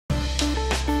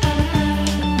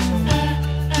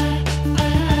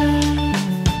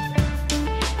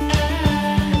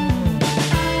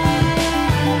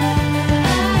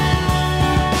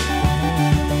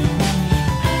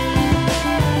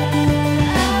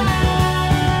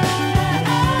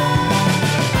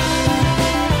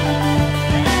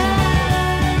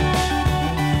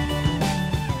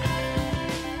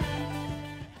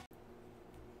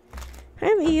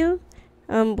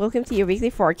Welcome to your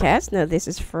weekly forecast. Now, this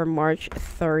is for March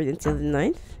 3rd until the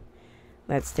 9th.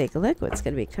 Let's take a look what's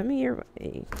going to be coming your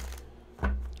way.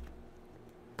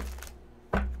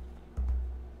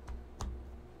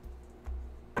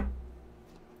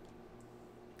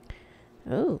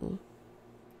 Oh,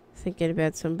 thinking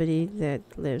about somebody that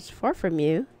lives far from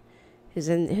you, who's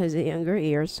a younger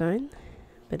air sign,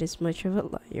 but is much of a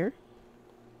liar.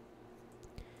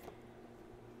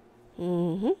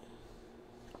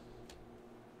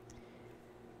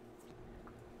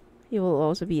 You will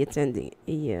also be attending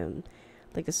a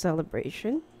like a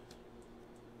celebration.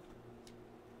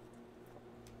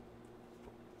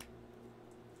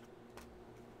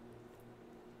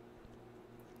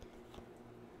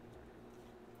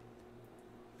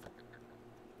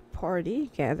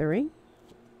 Party gathering.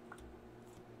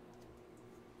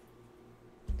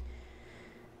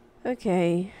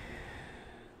 Okay.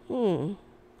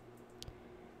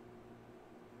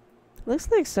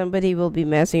 Looks like somebody will be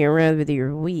messing around with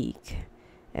your week.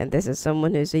 And this is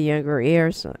someone who's a younger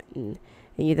air sign. And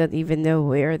you don't even know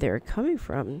where they're coming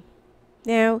from.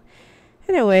 Now,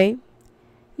 in a way,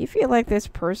 you feel like this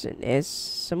person is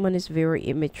someone is very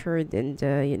immature and,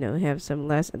 have some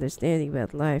less understanding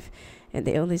about life. And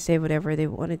they only say whatever they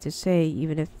wanted to say,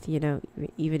 even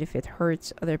if it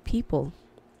hurts other people.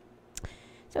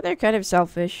 So they're kind of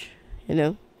selfish,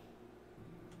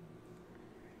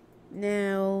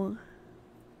 Now,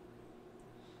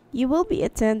 you will be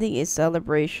attending a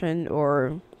celebration,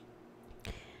 or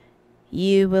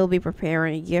you will be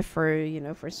preparing a gift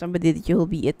for somebody that you'll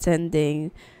be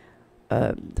attending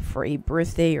for a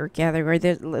birthday or gathering, or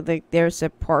there's a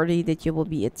party that you will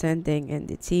be attending, and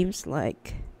it seems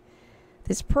like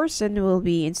this person will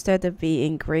be, instead of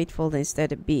being grateful,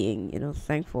 instead of being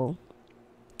thankful,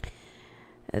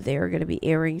 they are going to be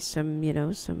airing some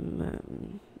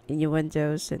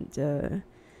innuendos and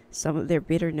some of their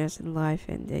bitterness in life,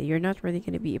 and you're not really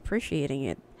going to be appreciating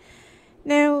it.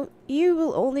 Now, you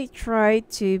will only try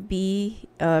to be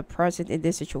present in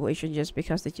this situation just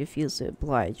because that you feel so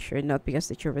obliged, or not because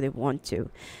that you really want to.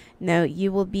 Now,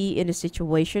 you will be in a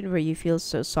situation where you feel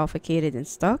so suffocated and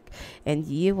stuck, and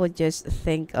you will just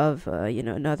think of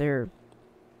another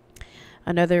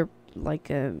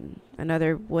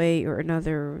way, or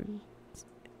another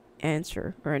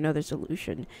answer, or another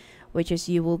solution, which is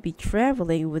you will be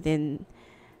traveling within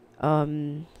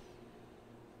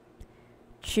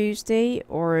Tuesday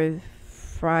or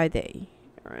Friday,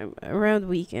 around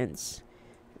weekends.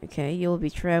 Okay, you'll be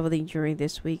traveling during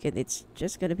this week, and it's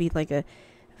just gonna be like a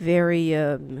very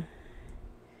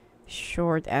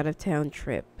short out of town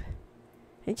trip,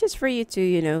 and just for you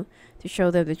to to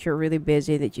show them that you're really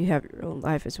busy, that you have your own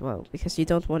life as well, because you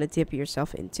don't want to dip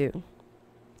yourself into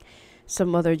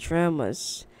some other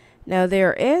dramas. Now,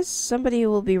 there is somebody who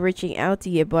will be reaching out to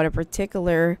you about a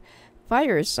particular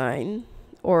fire sign,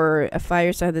 or a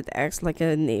fire sign that acts like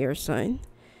an air sign,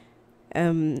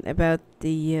 about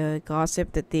the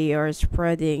gossip that they are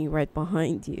spreading right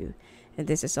behind you. And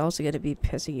this is also going to be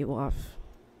pissing you off.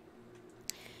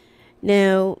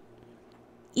 Now,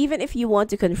 even if you want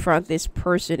to confront this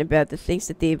person about the things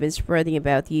that they've been spreading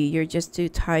about you, you're just too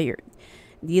tired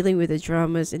dealing with the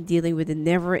dramas and dealing with the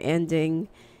never-ending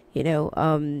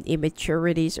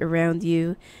immaturities around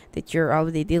you, that you're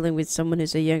already dealing with someone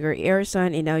who's a younger air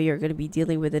sign, and now you're going to be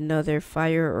dealing with another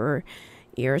fire or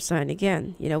air sign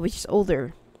again, which is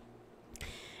older.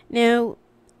 Now,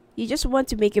 you just want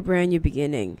to make a brand new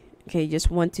beginning. Okay, you just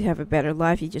want to have a better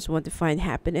life. You just want to find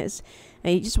happiness,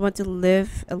 and you just want to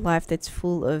live a life that's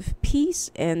full of peace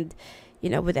and,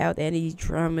 without any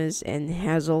dramas and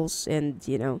hassles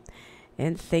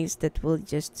and things that will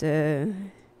just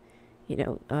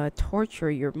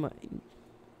torture your mind.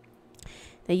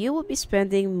 Now, you will be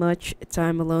spending much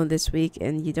time alone this week,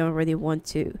 and you don't really want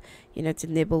to to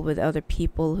nibble with other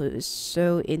people who is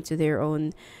so into their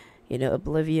own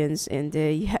oblivions, and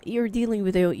you're dealing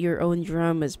with your own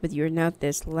dramas, but you're not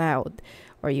this loud,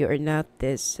 or you're not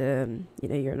this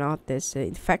you're not this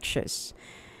infectious.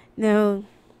 Now,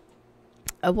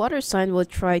 a water sign will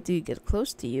try to get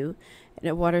close to you, and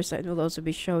a water sign will also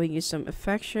be showing you some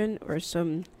affection, or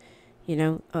some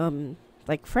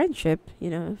like friendship.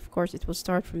 Of course it will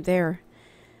start from there,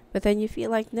 but then you feel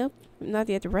like, nope, I'm not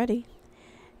yet ready,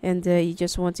 and you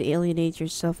just want to alienate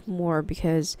yourself more,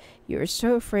 because you're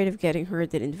so afraid of getting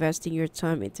hurt and investing your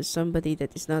time into somebody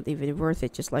that is not even worth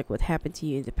it, just like what happened to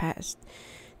you in the past.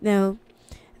 Now,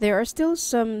 there are still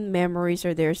some memories,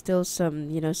 or there's still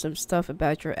some some stuff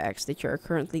about your ex that you're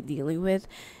currently dealing with,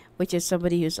 which is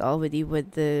somebody who's already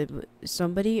with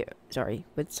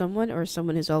someone, or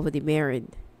someone who's already married.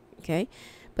 Okay,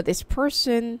 but this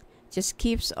person just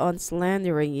keeps on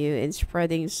slandering you and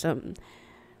spreading some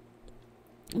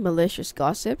malicious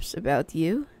gossips about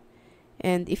you.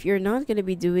 And if you're not going to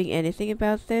be doing anything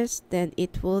about this, then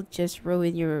it will just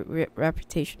ruin your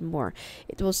reputation more.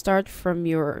 It will start from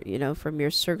your, from your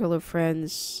circle of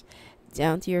friends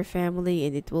down to your family,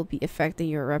 and it will be affecting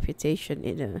your reputation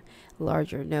in a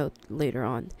larger note later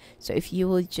on. So if you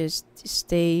will just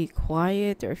stay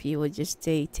quiet, or if you will just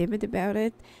stay timid about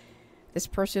it, this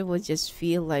person will just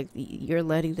feel like you're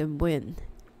letting them win.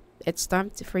 It's time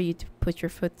for you to put your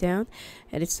foot down,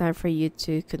 and it's time for you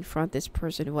to confront this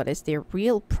person. What is their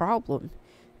real problem?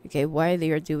 Okay, why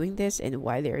they are doing this and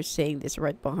why they are saying this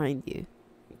right behind you.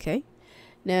 Okay,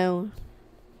 now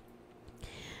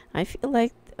I feel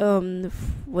like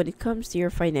when it comes to your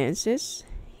finances,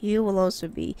 you will also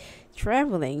be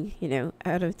traveling,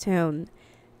 out of town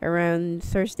around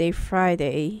Thursday,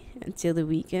 Friday until the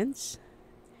weekends,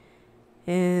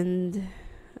 and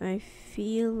I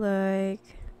feel like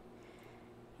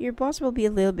your boss will be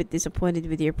a little bit disappointed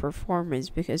with your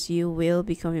performance, because you will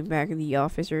be coming back in the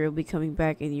office, or you'll be coming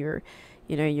back in your,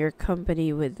 your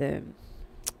company with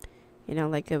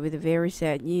with a very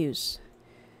sad news.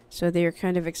 So they're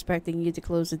kind of expecting you to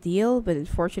close the deal, but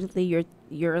unfortunately,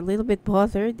 you're a little bit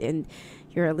bothered, and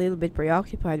you're a little bit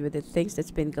preoccupied with the things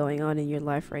that's been going on in your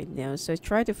life right now. So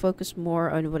try to focus more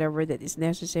on whatever that is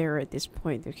necessary at this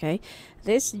point. Okay,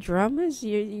 these dramas,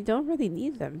 you don't really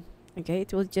need them. Okay,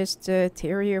 it will just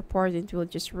tear you apart, and it will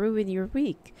just ruin your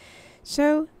week.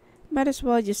 So might as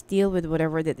well just deal with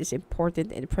whatever that is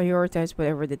important and prioritize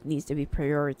whatever that needs to be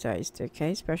prioritized.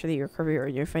 Okay, especially your career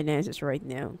and your finances right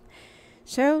now.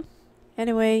 So,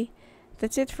 anyway,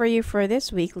 that's it for you for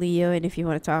this week, Leo. And if you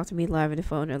want to talk to me live on the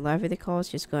phone or live with the calls,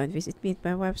 just go and visit me at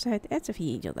my website at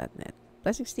sophiaangel.net.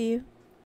 Blessings to you.